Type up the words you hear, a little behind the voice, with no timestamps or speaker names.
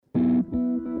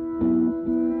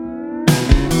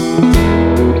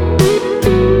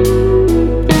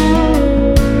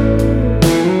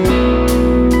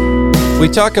We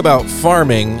talk about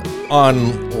farming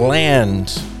on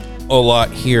land a lot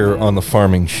here on the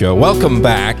Farming Show. Welcome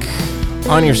back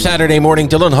on your Saturday morning.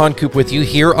 Dylan Honcoop with you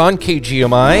here on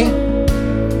KGMI.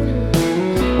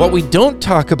 What we don't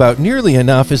talk about nearly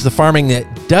enough is the farming that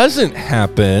doesn't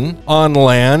happen on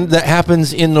land, that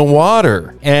happens in the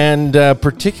water. And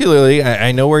particularly,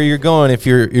 I know where you're going. If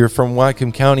you're from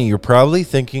Whatcom County, you're probably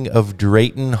thinking of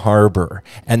Drayton Harbor.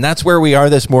 And that's where we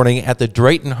are this morning at the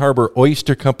Drayton Harbor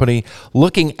Oyster Company,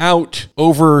 looking out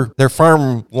over their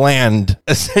farmland,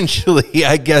 essentially,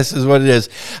 I guess is what it is.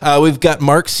 We've got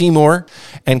Mark Seymour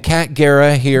and Kat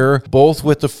Guerra here, both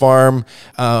with the farm.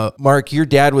 Mark, your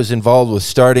dad was involved with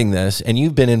starting this, and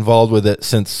you've been involved with it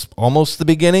since almost the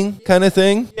beginning, kind of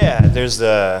thing? Yeah, there's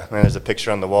a picture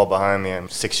on the wall behind me. I'm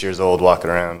 6 years old walking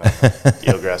around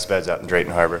eelgrass beds out in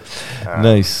Drayton Harbor.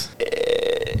 Nice.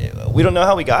 We don't know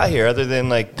how we got here other than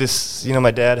like this,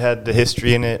 my dad had the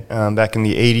history in it back in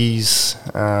the 80s.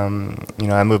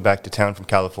 I moved back to town from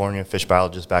California, fish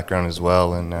biologist background as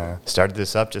well, and started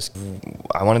this up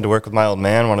I wanted to work with my old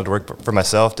man, wanted to work for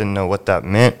myself, didn't know what that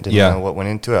meant, didn't know what went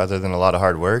into it other than a lot of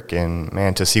hard work. And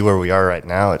man, to see where we are right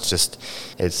now,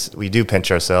 we do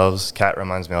pinch ourselves. Kat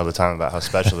reminds me all the time about how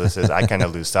special this is. I kind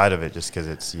of lose sight of it just because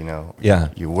it's,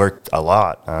 you worked a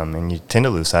lot and you tend to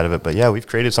lose sight of it. But yeah, we've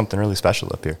created something really special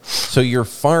up here. So you're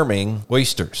farming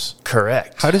oysters.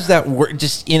 Correct. How does that work?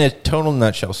 Just in a total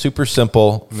nutshell, super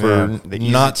simple for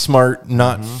not smart,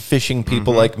 not fishing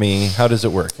people like me. How does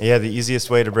it work? Yeah, the easiest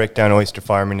way to break down oyster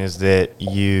farming is that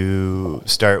you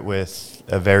start with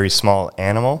a very small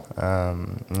animal,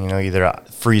 either a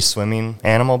free swimming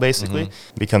animal basically,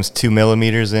 becomes 2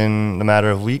 millimeters in the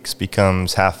matter of weeks,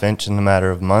 becomes ½ inch in the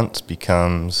matter of months,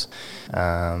 becomes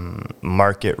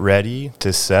market ready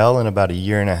to sell in about 1.5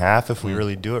 years if we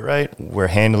really do it right. We're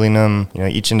handling them,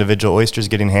 each individual oyster is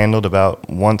getting handled about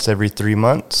once every 3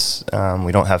 months.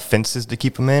 We don't have fences to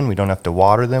keep them in. We don't have to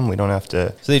water them. We don't have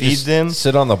to so they feed just them.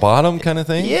 Sit on the bottom kind of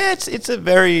thing? Yeah, it's a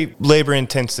very labor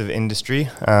intensive industry.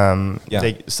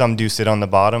 Some do sit on the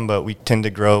bottom, but we tend to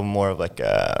grow more of like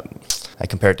I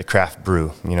compare it to craft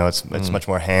brew. It's much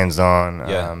more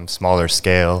hands-on, smaller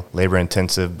scale,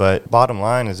 labor-intensive. But bottom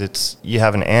line is you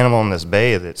have an animal in this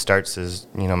bay that starts as,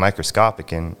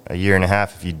 microscopic in 1.5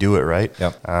 years if you do it right.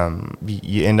 Yep.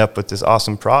 You end up with this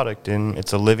awesome product, and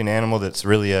it's a living animal that's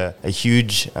really a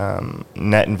huge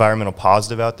net environmental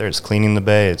positive out there. It's cleaning the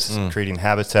bay. It's creating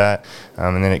habitat.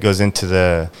 And then it goes into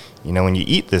the... when you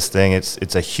eat this thing,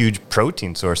 it's a huge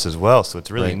protein source as well. So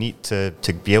it's really neat to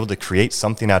be able to create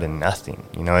something out of nothing.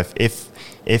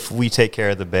 If we take care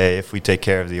of the bay, if we take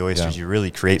care of the oysters, you really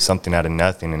create something out of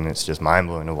nothing, and it's just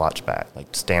mind-blowing to watch back,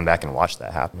 stand back and watch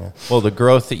that happen. Yeah. Well, the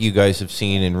growth that you guys have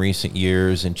seen in recent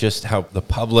years and just how the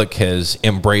public has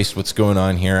embraced what's going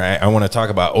on here. I want to talk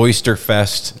about Oyster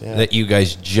Fest that you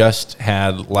guys just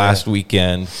had last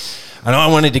weekend. I know I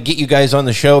wanted to get you guys on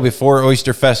the show before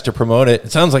Oyster Fest to promote it.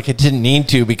 It sounds like it didn't need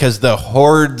to because the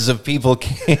hordes of people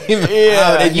came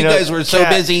out, and you guys were so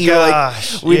busy. You're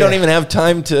like, we don't even have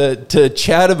time to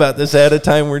chat about this ahead of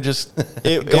time. We're just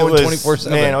going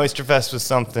 24/7. Man, Oyster Fest was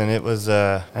something. It was.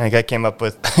 I think I came up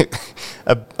with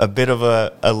a bit of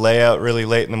a layout really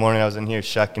late in the morning. I was in here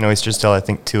shucking oysters till I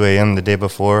think 2 a.m. the day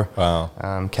before. Wow.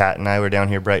 Kat and I were down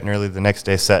here bright and early the next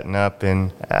day setting up,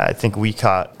 and I think we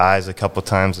caught eyes a couple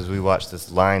times as we watched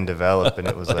this line develop, and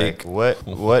it was like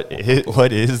what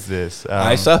is this?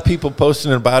 I saw people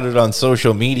posting about it on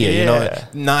social media.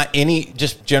 Not any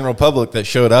just general public that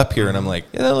showed up here, and I'm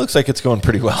like, that looks like it's going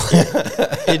pretty well.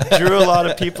 It drew a lot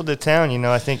of people to town.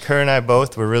 I think her and I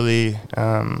both were really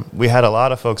we had a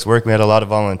lot of folks work. We had a lot of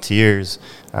volunteers.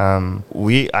 I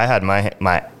had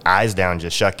my eyes down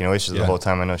just shucking oysters the whole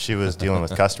time. I know she was dealing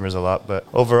with customers a lot, but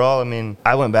overall,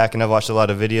 I went back and I've watched a lot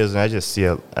of videos, and I just see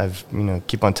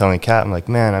keep on telling Kat, I'm like,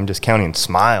 man, I'm just counting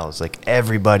smiles. Like,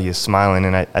 everybody is smiling,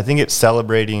 and I think it's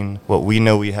celebrating what we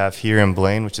know we have here in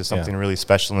Blaine, which is something really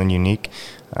special and unique.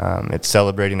 It's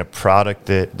celebrating a product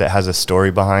that has a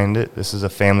story behind it. This is a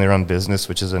family-run business,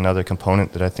 which is another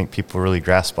component that I think people really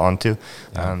grasp onto.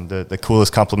 The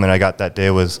coolest compliment I got that day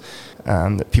was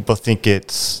that people think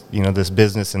it's, this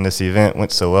business and this event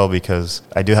went so well because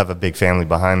I do have a big family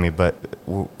behind me, but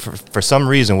for some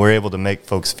reason we're able to make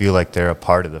folks feel like they're a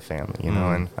part of the family,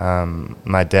 and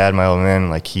my dad, my old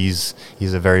man, he's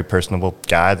a very personable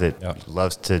guy that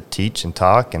loves to teach and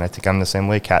talk, and I think I'm the same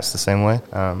way. Kat's the same way.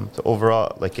 So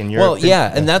overall, in your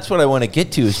opinion, and that's what I want to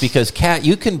get to, is because Kat,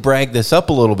 you can brag this up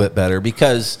a little bit better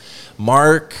because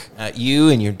Mark, you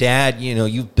and your dad,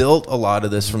 you've built a lot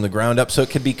of this from the ground up, so it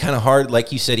could be kind of hard,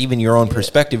 like you said, even your own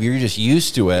perspective, you're just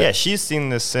used to it. Yeah, she's seen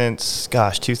this since,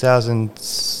 2000.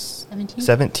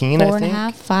 17, I Four and a think.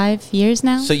 half, 5 years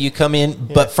now. So you come in,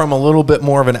 but from a little bit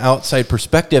more of an outside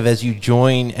perspective as you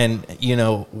join and,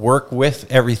 work with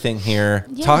everything here.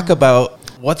 Yeah. Talk about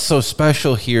what's so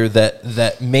special here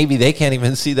that maybe they can't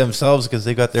even see themselves because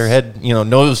they got their head,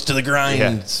 nose to the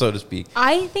grind, so to speak.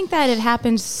 I think that it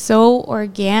happened so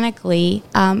organically.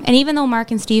 And even though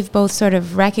Mark and Steve both sort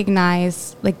of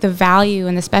recognize like the value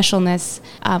and the specialness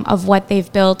of what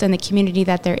they've built and the community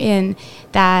that they're in,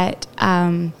 that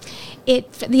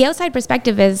the outside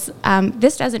perspective is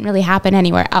this doesn't really happen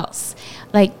anywhere else.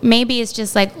 Like maybe it's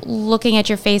just like looking at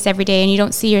your face every day and you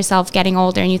don't see yourself getting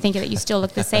older and you think that you still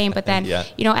look the same. But then,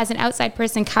 as an outside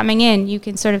person coming in, you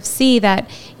can sort of see that,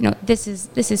 this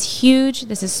is huge.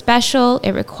 This is special.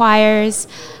 It requires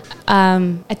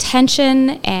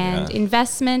attention and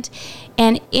investment.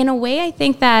 And in a way, I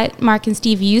think that Mark and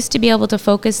Steve used to be able to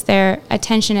focus their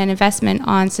attention and investment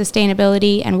on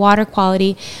sustainability and water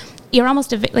quality. You're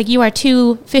almost you are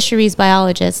two fisheries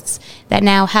biologists that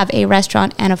now have a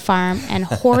restaurant and a farm and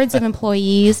hordes of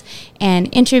employees and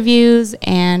interviews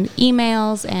and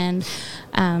emails and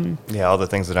all the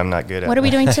things that I'm not good at. What are we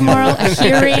doing tomorrow? A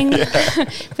hearing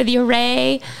for the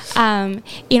array, and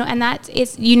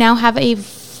you now have a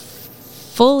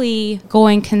fully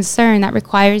going concern that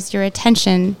requires your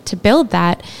attention to build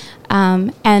that.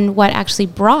 And what actually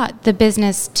brought the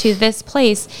business to this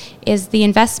place is the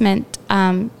investment,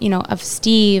 of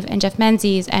Steve and Jeff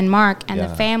Menzies and Mark and the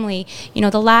family.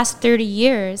 The last 30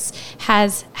 years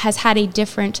has had a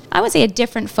different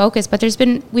focus, but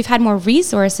we've had more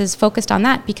resources focused on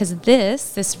that because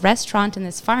this restaurant and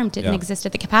this farm didn't exist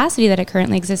at the capacity that it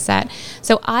currently exists at.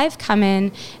 So I've come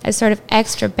in as sort of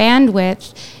extra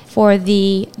bandwidth for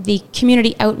the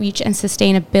community outreach and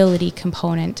sustainability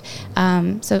component.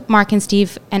 So Mark and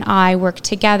Steve and I work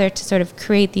together to sort of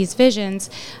create these visions.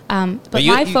 But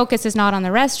my focus is not on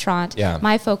the restaurant. Yeah.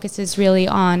 My focus is really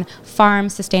on farm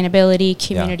sustainability,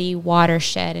 community,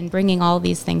 watershed, and bringing all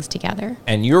these things together.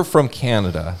 And you're from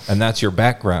Canada, and that's your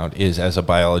background is as a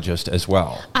biologist as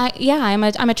well. I'm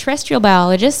a terrestrial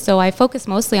biologist, so I focus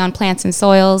mostly on plants and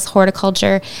soils,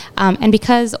 horticulture, and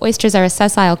because oysters are a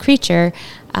sessile creature,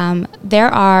 there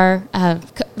are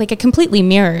it completely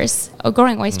mirrors.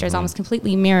 Growing oysters almost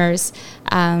completely mirrors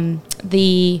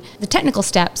the technical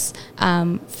steps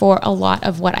for a lot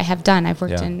of what I have done.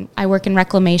 I work in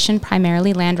reclamation,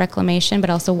 primarily land reclamation, but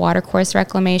also watercourse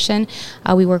reclamation.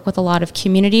 We work with a lot of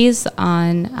communities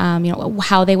on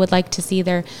how they would like to see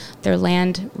their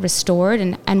land restored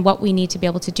and what we need to be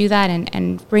able to do that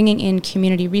and bringing in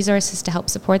community resources to help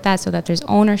support that so that there's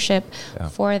ownership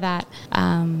for that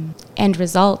end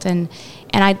result. And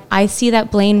I see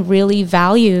that Blaine really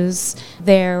values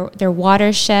their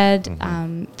watershed,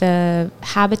 the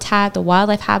habitat, the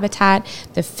wildlife habitat,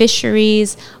 the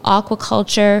fisheries,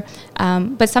 aquaculture.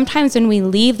 But sometimes when we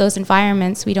leave those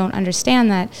environments, we don't understand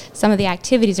that some of the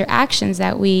activities or actions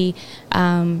that we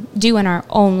do in our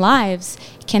own lives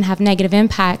can have negative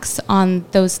impacts on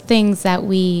those things that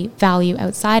we value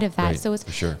outside of that. Right, so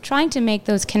it's sure. Trying to make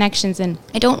those connections. And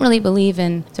I don't really believe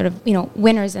in sort of,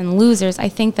 winners and losers. I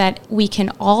think that we can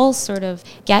all sort of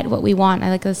get what we want. I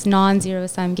like this non-zero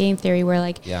sum game theory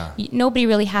where nobody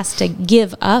really has to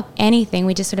give up anything.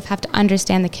 We just sort of have to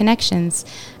understand the connections.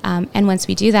 And once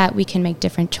we do that, we can make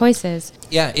different choices.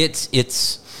 Yeah,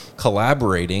 it's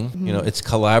collaborating, it's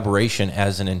collaboration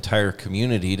as an entire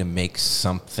community to make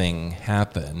something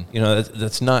happen.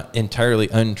 That's not entirely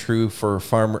untrue for a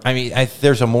farmer. I mean,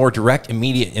 there's a more direct,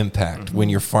 immediate impact when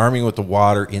you're farming with the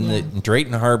water in the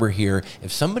Drayton Harbor here.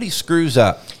 If somebody screws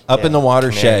up in the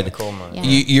watershed,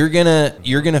 you're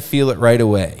gonna feel it right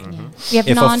away.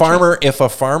 If a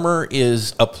farmer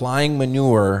is applying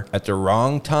manure at the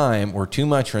wrong time or too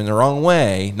much or in the wrong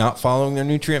way, not following their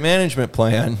nutrient management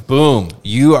plan, boom,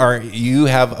 you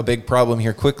have a big problem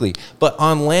here quickly. But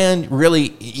on land,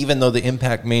 really, even though the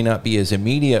impact may not be as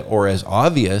immediate or as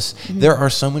obvious, there are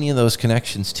so many of those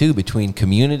connections too between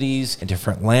communities and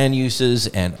different land uses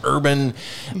and urban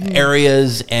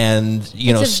areas and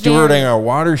stewarding our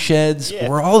watersheds. Yeah.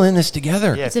 We're all in this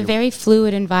together. It's a very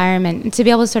fluid environment, and to be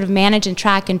able to sort of manage and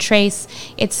track and trace,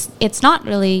 it's not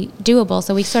really doable.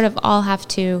 So we sort of all have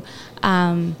to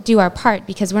do our part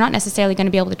because we're not necessarily going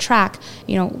to be able to track.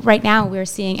 Right now we're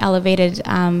seeing elevated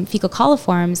fecal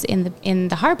coliforms in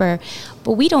the harbor,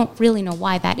 but we don't really know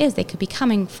why that is. They could be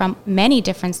coming from many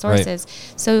different sources.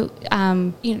 Right.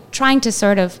 So trying to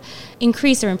sort of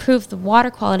increase or improve the water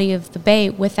quality of the bay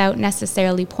without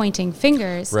necessarily pointing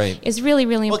fingers is really,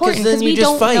 really important because we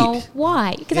don't know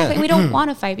why. Exactly. We don't want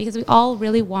to fight because we all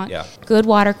really want good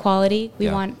water quality. We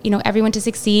want everyone to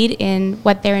succeed in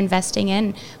what they're investing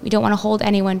in. We don't want want to hold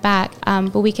anyone back.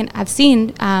 But I've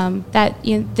seen that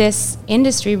this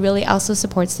industry really also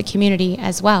supports the community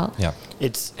as well. Yeah.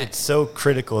 It's so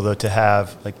critical though to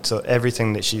have so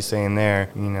everything that she's saying there,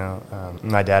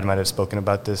 my dad might have spoken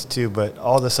about this too, but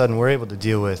all of a sudden we're able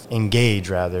to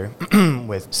engage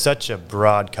with such a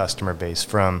broad customer base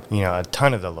from a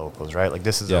ton of the locals, right? Like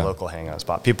this is a local hangout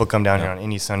spot. People come down here on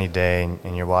any sunny day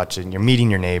and you're meeting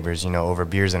your neighbors, over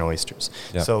beers and oysters.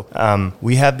 Yeah. So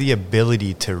we have the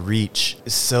ability to reach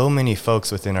so many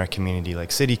folks within our community.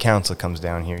 Like city council comes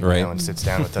down here, and sits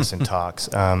down with us and talks.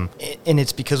 And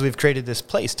it's because we've created this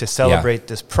place to celebrate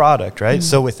this product, right?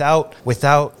 So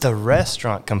without the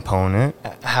restaurant component,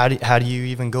 how do you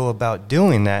even go about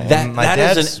doing that?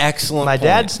 That is an excellent point.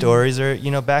 Dad's stories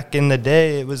are, back in the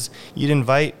day, it was you'd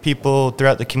invite people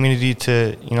throughout the community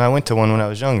to, I went to one when I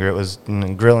was younger. It was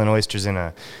grilling oysters in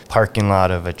a parking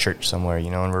lot of a church somewhere,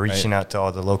 and we're reaching out to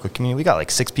all the local community. We got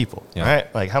like 6 people,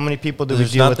 right? Like how many people do we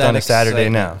deal with on a Saturday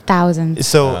now? Thousands.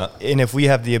 So, and if we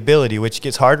have the ability, which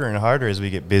gets harder and harder as we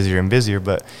get busier and busier,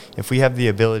 but if we have the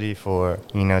ability for,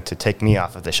 to take me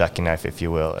off of the shucking knife, if you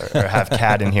will, or have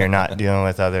Kat in here not dealing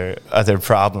with other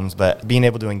problems, but being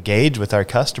able to engage with our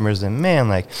customers, and man,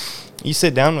 like you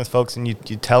sit down with folks and you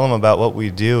tell them about what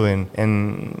we do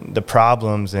and the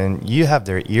problems, and you have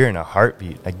their ear in a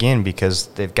heartbeat, again, because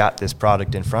they've got this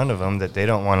product in front of them that they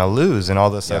don't want to lose. And all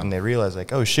of a sudden they realize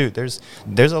like, oh shoot, there's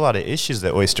a lot of issues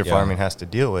that oyster farming has to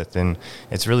deal with. And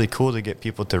it's really cool to get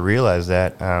people to realize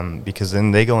that, because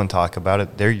then they go and talk about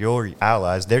it. They're your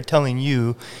allies. They're telling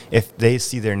you if they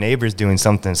see their neighbors doing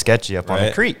something sketchy up on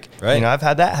a creek. Right. I've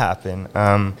had that happen.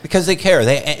 Because they care.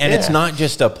 It's not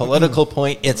just a political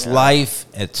point. It's life.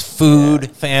 It's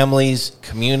food, families,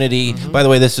 community. By the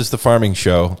way, this is the Farming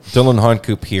Show. Dylan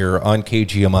Honcoop here on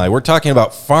KGMI. We're talking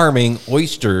about farming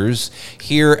oysters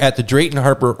here at the Drayton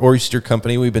Harper Oyster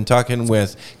Company. We've been talking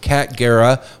with Kat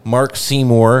Guerra, Mark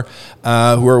Seymour,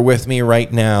 who are with me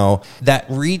right now. That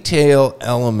retail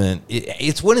element,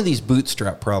 it's one of these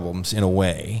bootstrap problems in a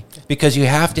way, because you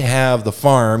have to have the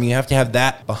farm, you have to have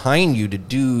that behind you to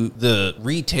do the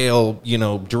retail,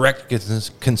 direct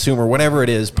consumer, whatever it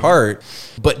is, part.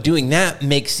 But doing that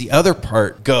makes the other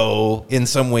part go in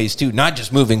some ways too, not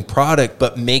just moving product,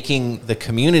 but making the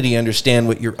community understand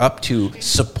what you're up to,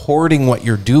 supporting what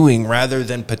you're doing rather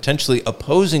than potentially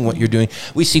opposing what you're doing.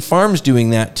 We see farms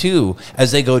doing that too,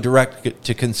 as they go direct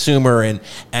to consumer and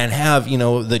have,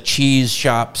 the cheese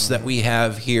shops that we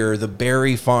have here, the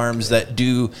berry farms that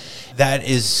do. That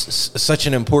is such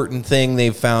an important thing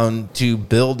they've found to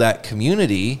build that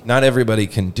community. Not everybody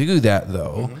can do that,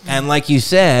 though. And like you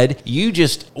said, you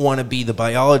just want to be the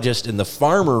biologist and the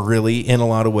farmer, really, in a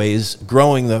lot of ways,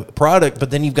 growing the product.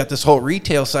 But then you've got this whole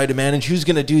retail side to manage. Who's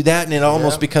going to do that? And it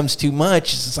almost becomes too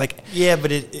much. It's like... Yeah,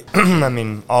 but I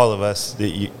mean, all of us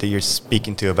that you're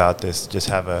speaking to about this just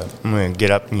have I'm going to get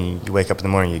up and you wake up in the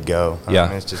morning, you go.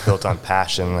 It's just built on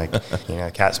passion. Like,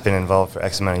 Kat's been involved for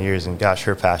X amount of years, and gosh,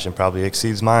 her passion probably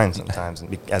exceeds mine sometimes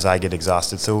as I get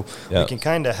exhausted. So we can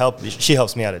kind of help. She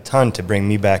helps me out a ton to bring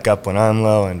me back up when I'm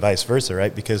low, and vice versa,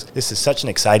 right? Because this is such an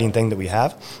exciting thing that we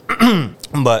have.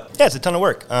 But yeah, it's a ton of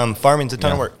work. Farming's a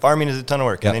ton of work. Farming is a ton of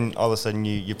work. And then all of a sudden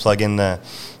you plug in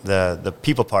the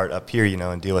people part up here,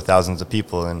 and deal with thousands of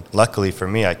people. And luckily for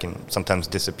me, I can sometimes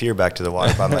disappear back to the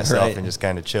water by myself and just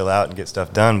kind of chill out and get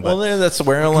stuff done. But that's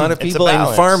where a lot of people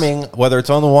in farming, whether it's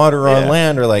on the water or on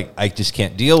land, are like, I just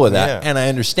can't deal with that. And I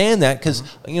understand that, because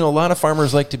a lot of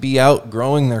farmers like to be out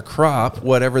growing their crop,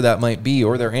 whatever that might be,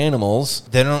 or their animals.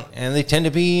 They tend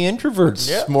to be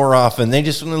introverts more often. They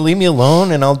just want to leave me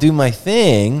alone and I'll do my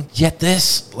thing. Yet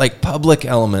this public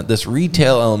element, this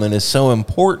retail element, is so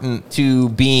important to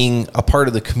being a part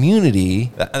of the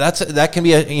community. That can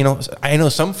be I know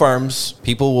some farms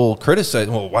people will criticize.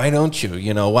 Well, why don't you?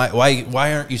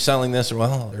 Why aren't you selling this?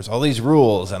 Well, there's all these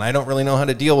rules, and I don't really know how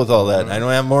to deal with all that. I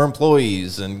don't have more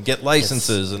employees and get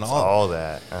licenses and all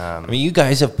that. I mean, you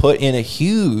guys have put in a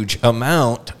huge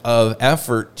amount of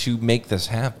effort to make this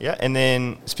happen. Yeah, and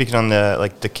then speaking on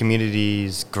the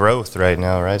community's growth right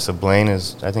now, right? So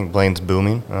I think Blaine's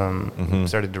booming.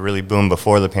 Started to really boom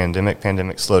before the pandemic.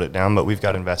 Pandemic slowed it down, but we've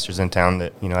got investors in town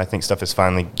that I think stuff is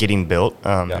finally getting built.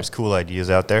 There's cool ideas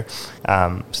out there.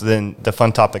 So then the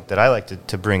fun topic that I like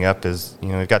to bring up is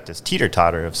we've got this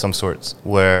teeter-totter of some sorts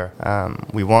where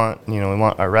we want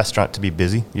our restaurant to be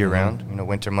busy year round.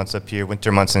 Winter months up here,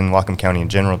 winter months in Whatcom County in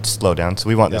general to slow down. So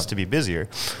we want this to be busier.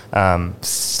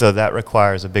 So that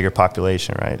requires a bigger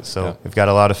population, right? So we've got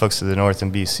a lot of folks to the north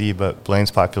in BC, but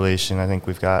Blaine's population, I think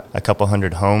we've got a couple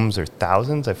hundred homes or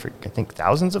thousands. I think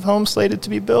thousands of homes slated to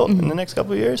be built in the next couple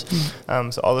couple of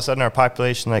years. So all of a sudden our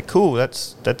population, like, cool,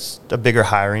 that's a bigger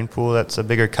hiring pool, that's a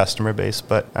bigger customer base,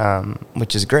 but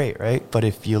which is great, right? But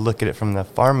if you look at it from the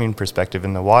farming perspective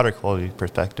and the water quality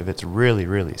perspective, it's really,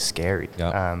 really scary.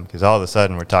 Because all of a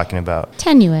sudden we're talking about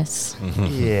tenuous.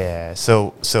 Yeah.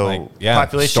 So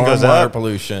population goes stormwater up,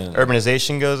 pollution,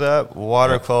 urbanization goes up,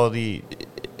 water quality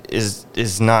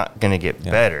is not going to get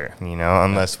better,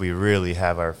 unless we really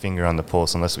have our finger on the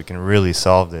pulse, unless we can really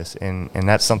solve this. And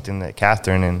that's something that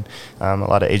Catherine and a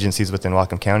lot of agencies within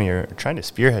Whatcom County are trying to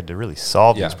spearhead to really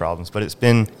solve these problems. But it's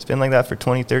been like that for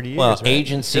 20, 30 years. Well, right?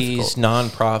 agencies,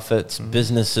 nonprofits,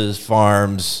 businesses,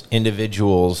 farms,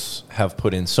 individuals have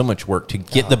put in so much work to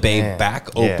get the bay back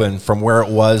open from where it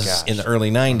was in the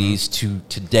early 90s to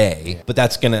today. But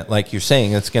that's going to, like you're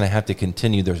saying, it's going to have to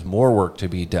continue. There's more work to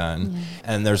be done.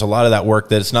 And there's a lot of that work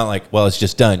that it's not like, well, it's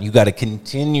just done. You got to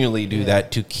continually do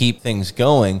that to keep things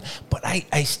going. But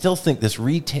I still think this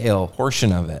retail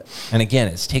portion of it, and again,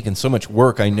 it's taken so much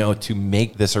work, I know, to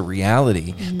make this a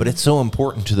reality, but it's so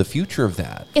important to the future of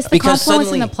that. It's the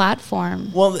confluence in the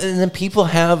platform. Well, and then people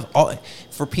have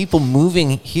for people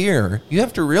moving here, you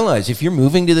have to realize if you're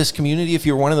moving to this community, if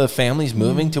you're one of the families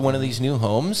moving to one of these new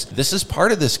homes, this is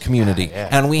part of this community.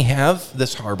 And we have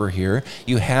this harbor here.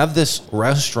 You have this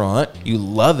restaurant. You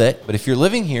love it. But if you're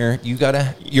living here,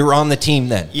 you're on the team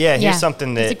then. Yeah, here's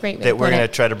something that we're going to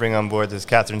try to bring on board. This is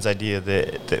Catherine's idea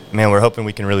that, man, we're hoping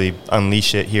we can really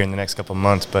unleash it here in the next couple of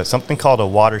months. But something called a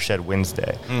Watershed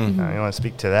Wednesday. You want to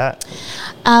speak to that?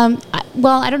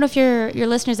 Well, I don't know if your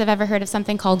listeners have ever heard of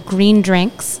something called Green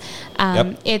Drinks.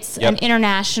 It's an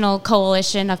international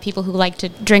coalition of people who like to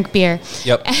drink beer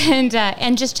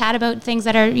and just chat about things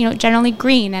that are generally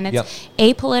green, and it's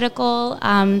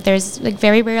apolitical. There's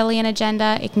very rarely an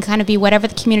agenda. It can kind of be whatever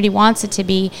the community wants it to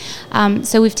be.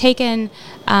 So we've taken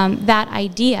that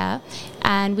idea,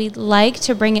 and we'd like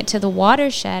to bring it to the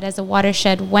Watershed as a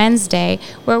Watershed Wednesday,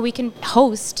 where we can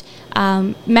host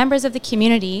members of the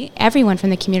community, everyone from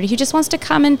the community who just wants to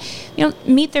come and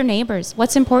meet their neighbors.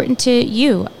 What's important to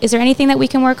you? Is there anything that we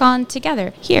can work on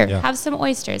together? Here, have some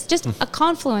oysters. Just a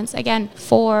confluence, again,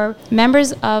 for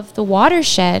members of the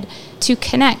Watershed to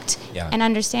connect and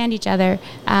understand each other,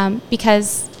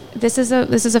 because this is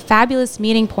a fabulous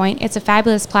meeting point. It's a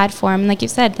fabulous platform. Like you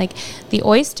said, the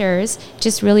oysters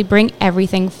just really bring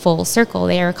everything full circle.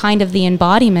 They are kind of the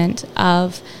embodiment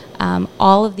of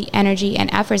all of the energy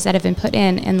and efforts that have been put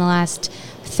in the last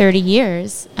 30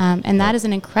 years. And that is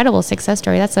an incredible success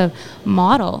story. That's a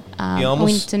model.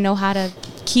 We need to know how to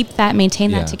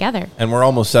maintain that together. And we're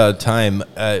almost out of time.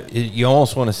 You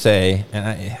almost want to say, and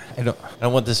I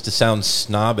don't want this to sound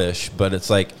snobbish, but it's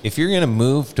like, if you're going to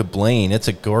move to Blaine, it's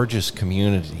a gorgeous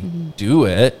community. Do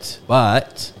it,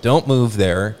 but don't move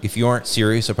there if you aren't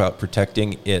serious about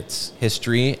protecting its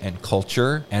history and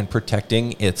culture and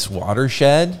protecting its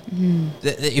watershed.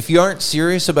 If you aren't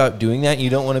serious about doing that,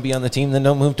 you don't want to be on the team, then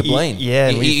don't move to Blaine.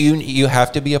 You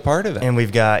have to be a part of it. And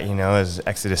we've got, as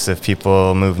exodus of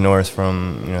people move north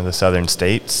from the southern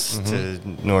states to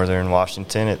northern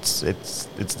Washington, it's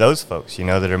those folks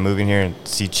that are moving here and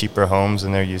see cheaper homes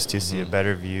than they're used to, see a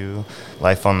better view,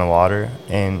 life on the water,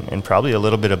 and probably a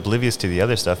little bit oblivious to the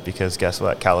other stuff, because guess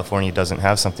what, California doesn't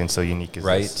have something so unique as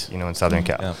this, in Southern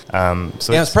Cal.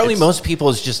 So it's probably most people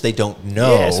is just they don't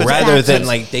know, rather than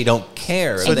they don't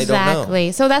care. So they don't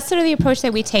know. So that's sort of the approach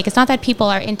that we take. It's not that people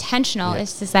are intentional.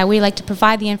 It's just that we like to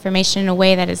provide the information in a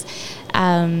way that is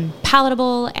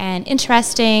palatable and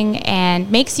interesting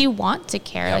and makes you want to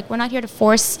care. We're not here to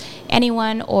force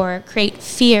anyone or create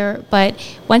fear, but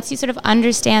once you sort of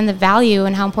understand the value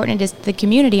and how important it is to the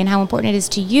community and how important it is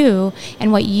to you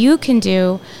and what you can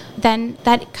do, then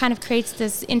that kind of creates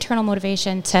this internal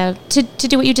motivation to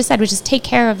do what you just said, which is take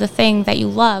care of the thing that you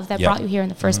love that brought you here in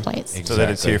the first place. Exactly. So that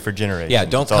it's here for generations. Yeah,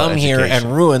 don't come here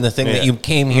and ruin the thing that you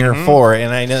came here for.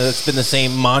 And I know that's been the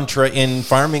same mantra in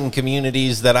farming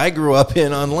communities that I grew up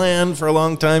in on land for a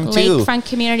long time too. Lakefront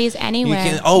communities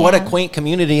anywhere. What a quaint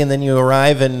community, and then you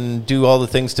arrive and do all the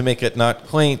things to make it not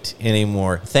quaint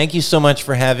anymore. Thank you so much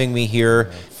for having me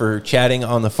here, for chatting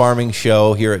on the Farming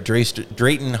Show here at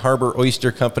Drayton Harbor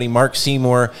Oyster Company. Mark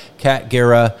Seymour, Kat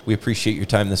Guerra, we appreciate your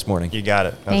time this morning. You got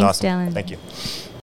it. That was awesome. Dylan. Thank you.